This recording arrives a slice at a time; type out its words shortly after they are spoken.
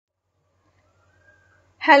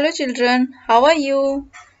Hello children, how are you?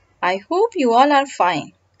 I hope you all are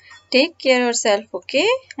fine. Take care of yourself, okay?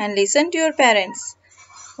 And listen to your parents.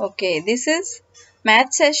 Okay, this is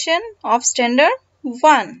math session of standard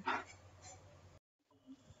 1.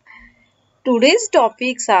 Today's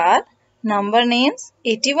topics are number names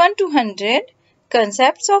 81 to 100,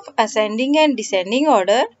 concepts of ascending and descending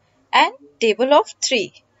order, and table of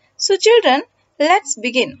 3. So children, let's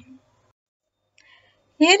begin.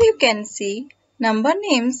 Here you can see number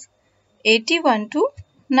names 81 to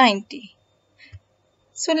 90.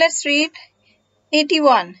 So let's read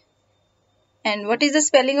 81. And what is the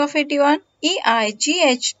spelling of 81? E-I-G-H-T-Y-O-N-E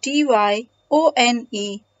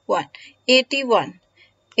 1. 81.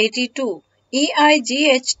 82.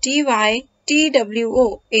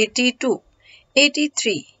 E-I-G-H-T-Y-T-W-O 82.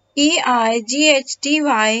 83.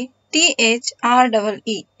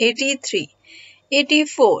 E-I-G-H-T-Y-T-H-R-E-E 83.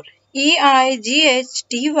 84.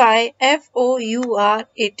 E-I-G-H-T-Y-F-O-U-R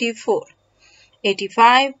 84.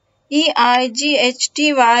 85.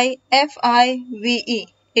 E-I-G-H-T-Y-F-I-V-E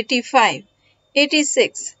 85.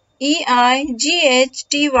 86.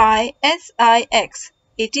 E-I-G-H-T-Y-S-I-X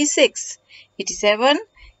 86. 87.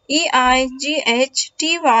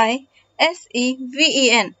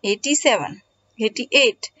 E-I-G-H-T-Y-S-E-V-E-N 87.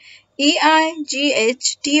 88.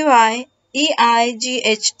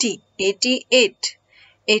 E-I-G-H-T-Y-E-I-G-H-T 88.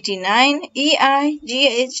 89.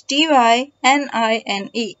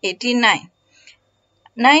 E-I-G-H-T-Y-N-I-N-E 89.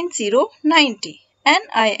 90. 90.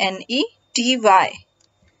 N-I-N-E-T-Y.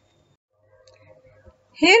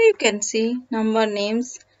 Here you can see number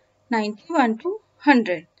names 91 to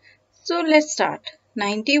 100. So let's start.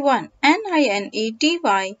 91.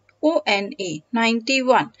 N-I-N-E-T-Y-O-N-E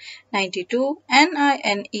 91. 92.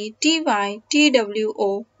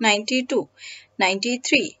 N-I-N-E-T-Y-T-W-O 92.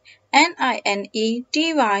 93.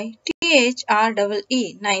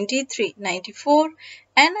 N-I-N-E-T-Y-T-H-R-E-E 93. 94.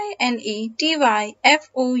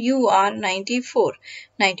 N-I-N-E-T-Y-F-O-U-R 94.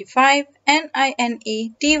 95.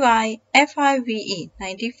 N-I-N-E-T-Y-F-I-V-E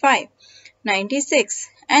 95. 96.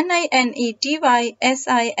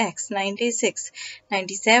 N-I-N-E-T-Y-S-I-X 96.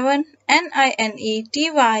 97.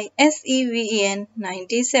 N-I-N-E-T-Y-S-E-V-E-N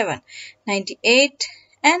 97. 98.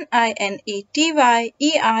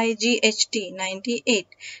 N-I-N-E-T-Y-E-I-G-H-T 98.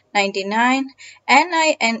 99.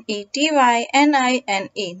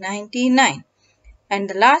 N-I-N-E-T-Y-N-I-N-E 99. And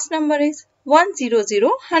the last number is 100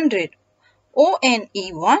 100.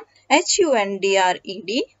 O-N-E-1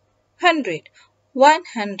 H-U-N-D-R-E-D 100.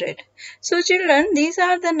 100. So children, these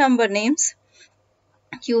are the number names.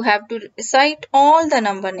 You have to recite all the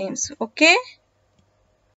number names, okay?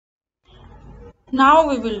 Now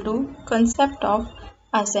we will do concept of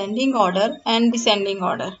ascending order and descending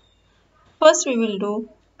order. First we will do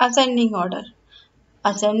ascending order.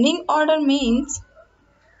 Ascending order means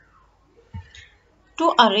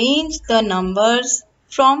to arrange the numbers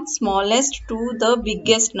from smallest to the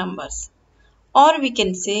biggest numbers. Or we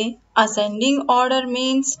can say ascending order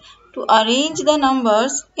means to arrange the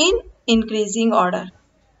numbers in increasing order.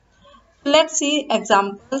 Let's see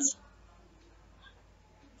examples.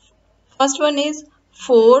 First one is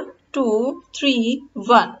 4, 2, 3,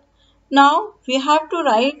 1. Now we have to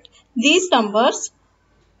write these numbers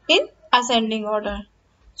in ascending order.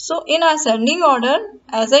 So in ascending order,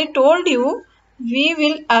 as I told you, we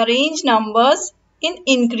will arrange numbers in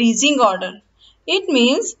increasing order. It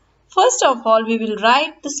means first of all we will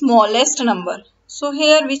write the smallest number. So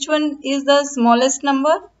here which one is the smallest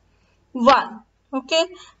number? 1. Okay.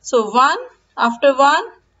 So 1, after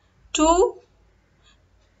 1, 2,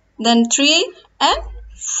 then 3 and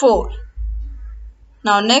 4.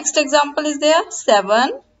 Now next example is there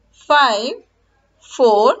 7, 5,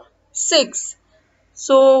 4, 6.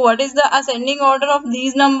 So what is the ascending order of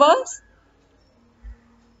these numbers?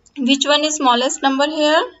 Which one is smallest number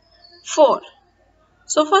here? 4.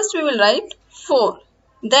 So first we will write 4.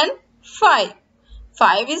 Then 5.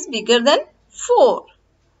 5 is bigger than 4.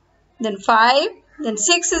 Then 5. Then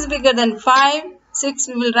 6 is bigger than 5. 6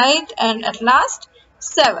 we will write, and at last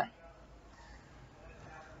 7.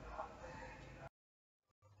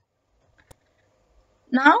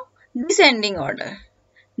 Now descending order.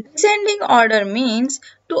 Descending order means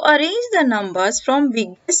to arrange the numbers from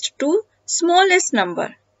biggest to smallest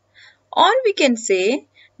number. Or we can say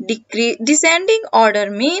descending order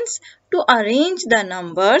means to arrange the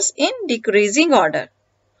numbers in decreasing order.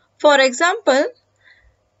 For example,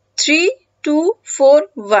 3, 2, 4,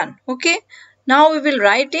 1. Okay. Now we will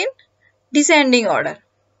write in descending order.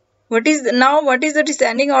 What is the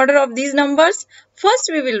descending order of these numbers? First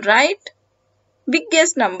we will write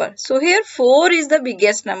biggest number. So here 4 is the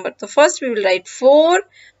biggest number. So first we will write 4,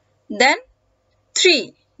 then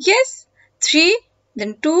 3. Yes, 3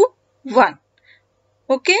 then 2, 1.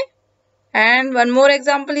 Okay. And one more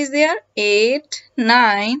example is there. 8,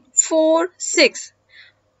 9, 4, 6.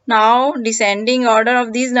 Now descending order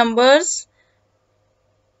of these numbers.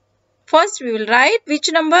 First we will write which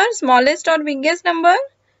number? Smallest or biggest number?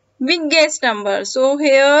 Biggest number. So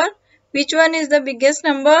here which one is the biggest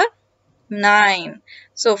number? 9.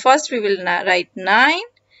 So first we will write 9.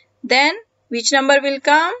 Then which number will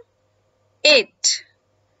come? 8.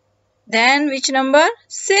 Then which number?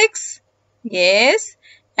 6. Yes.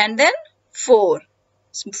 And then 4.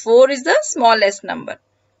 So 4 is the smallest number.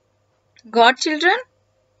 Got, children?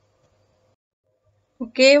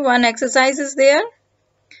 Okay, one exercise is there.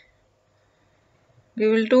 We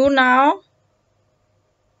will do now.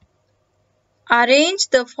 Arrange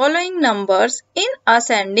the following numbers in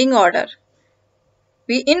ascending order.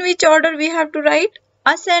 In which order we have to write?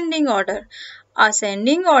 Ascending order.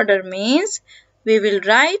 Ascending order means we will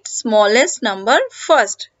write smallest number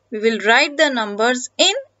first. We will write the numbers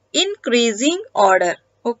in increasing order.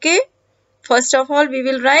 Okay. First of all, we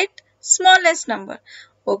will write smallest number.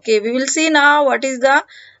 Okay. We will see now what is the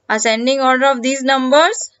ascending order of these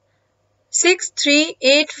numbers. 6, 3,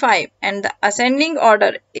 8, 5. And the ascending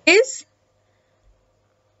order is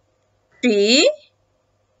 3,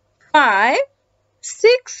 5,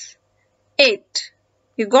 6, 8.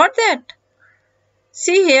 You got that?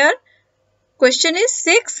 See here. Question is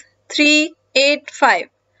 6, 3, 8, 5.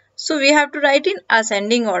 So we have to write in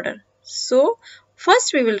ascending order. So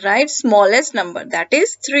first we will write smallest number, that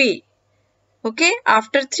is 3. Okay.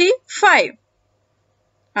 After 3, 5.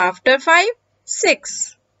 After 5,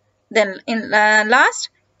 6. Then in last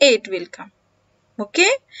 8 will come.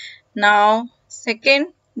 Okay. Now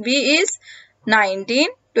second B is 19,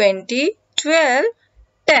 20, 12,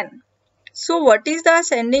 10. So what is the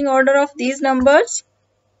ascending order of these numbers?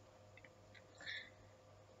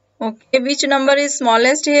 Okay, which number is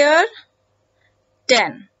smallest here?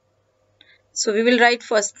 10. So we will write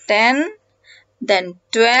first 10, then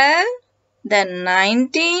 12, then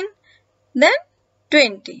 19, then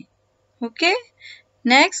 20. Okay.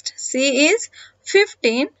 Next C is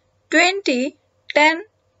 15, 20, 10,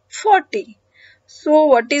 40. So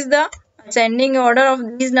what is the ascending order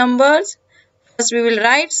of these numbers? First we will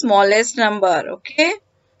write smallest number. Okay.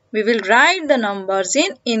 We will write the numbers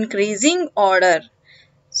in increasing order.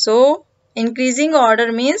 So increasing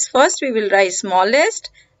order means first we will write smallest,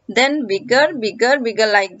 then bigger, bigger, bigger,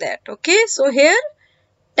 like that. Okay. So here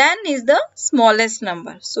 10 is the smallest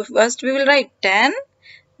number. So first we will write 10,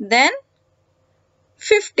 then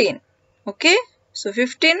 15. Okay. So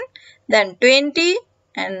 15, then 20,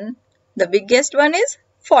 and the biggest one is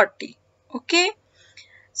 40. Okay.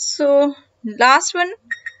 So last one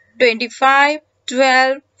 25,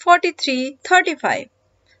 12, 43, 35.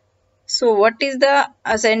 So what is the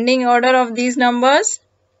ascending order of these numbers?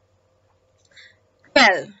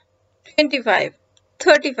 12, 25,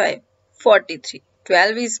 35, 43.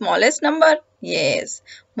 12 is smallest number. Yes.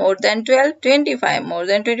 More than 12, 25. More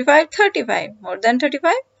than 25, 35. More than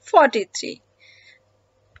 35, 43.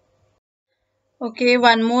 Okay,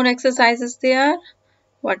 one more exercise is there.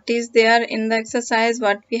 What is there in the exercise?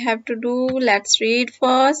 What we have to do? Let's read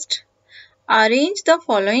first. Arrange the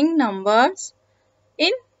following numbers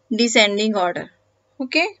in descending order.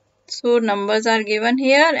 Okay. So numbers are given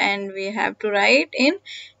here and we have to write in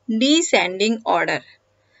descending order.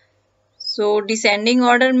 So descending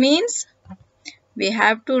order means we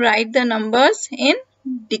have to write the numbers in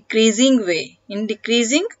decreasing way. In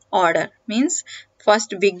decreasing order means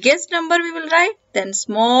first biggest number we will write, then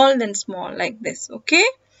small, like this. Okay.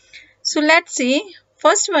 So let's see.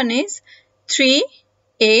 First one is 3,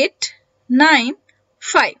 8, 9,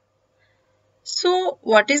 5. So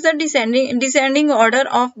what is the descending order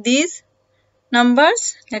of these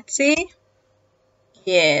numbers? Let's see.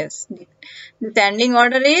 Yes. Descending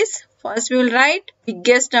order is first we will write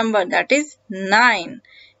biggest number, that is 9.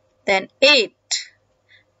 Then 8.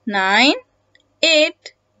 9,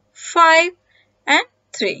 8, 5 and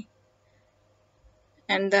 3.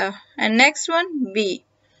 And next one B.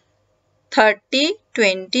 30,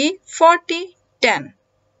 20, 40, 10.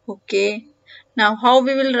 Okay. Now how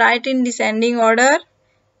we will write in descending order?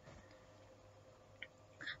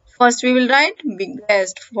 First we will write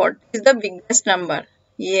biggest. What is the biggest number?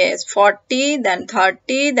 Yes, 40, then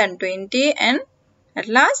 30, then 20 and at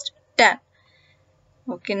last 10.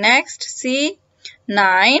 Okay, next C.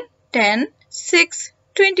 9, 10, 6,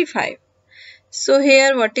 25. So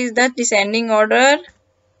here what is the descending order?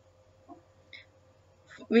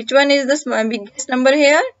 Which one is the biggest number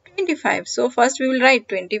here? 25. So first we will write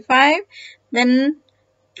 25, then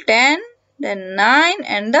 10, then 9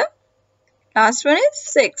 and the last one is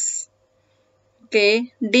 6.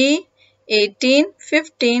 Okay, D 18,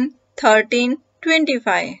 15, 13,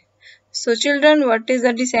 25. So children, what is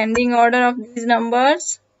the descending order of these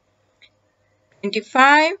numbers?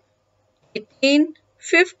 25, 18,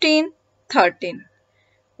 15, 13.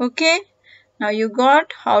 Okay. Now you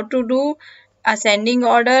got how to do ascending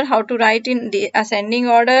order, how to write in the ascending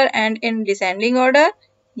order and in descending order.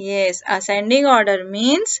 Yes, ascending order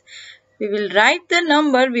means we will write the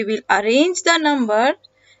number, we will arrange the number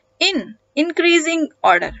in increasing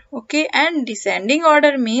order. Okay, and descending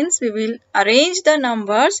order means we will arrange the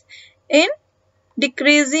numbers in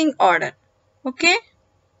decreasing order. Okay.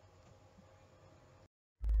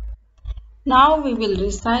 Now we will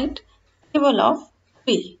recite table of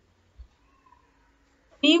 3.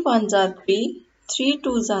 3 ones are 3, 3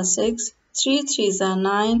 twos are 6, 3 threes are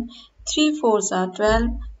 9, 3 fours are 12,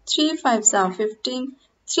 3 fives are 15,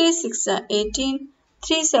 3 sixes are 18,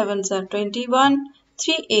 3 sevens are 21,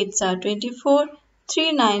 3 eights are 24,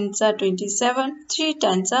 3 nines are 27, 3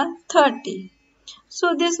 tens are 30.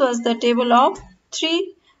 So this was the table of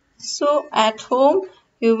 3. So at home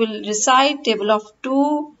you will recite table of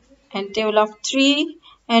 2 and table of 3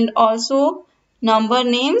 and also number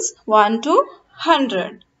names 1 to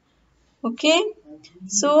 100. Okay.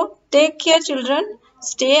 So take care children.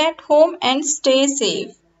 Stay at home and stay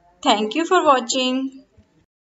safe. Thank you for watching.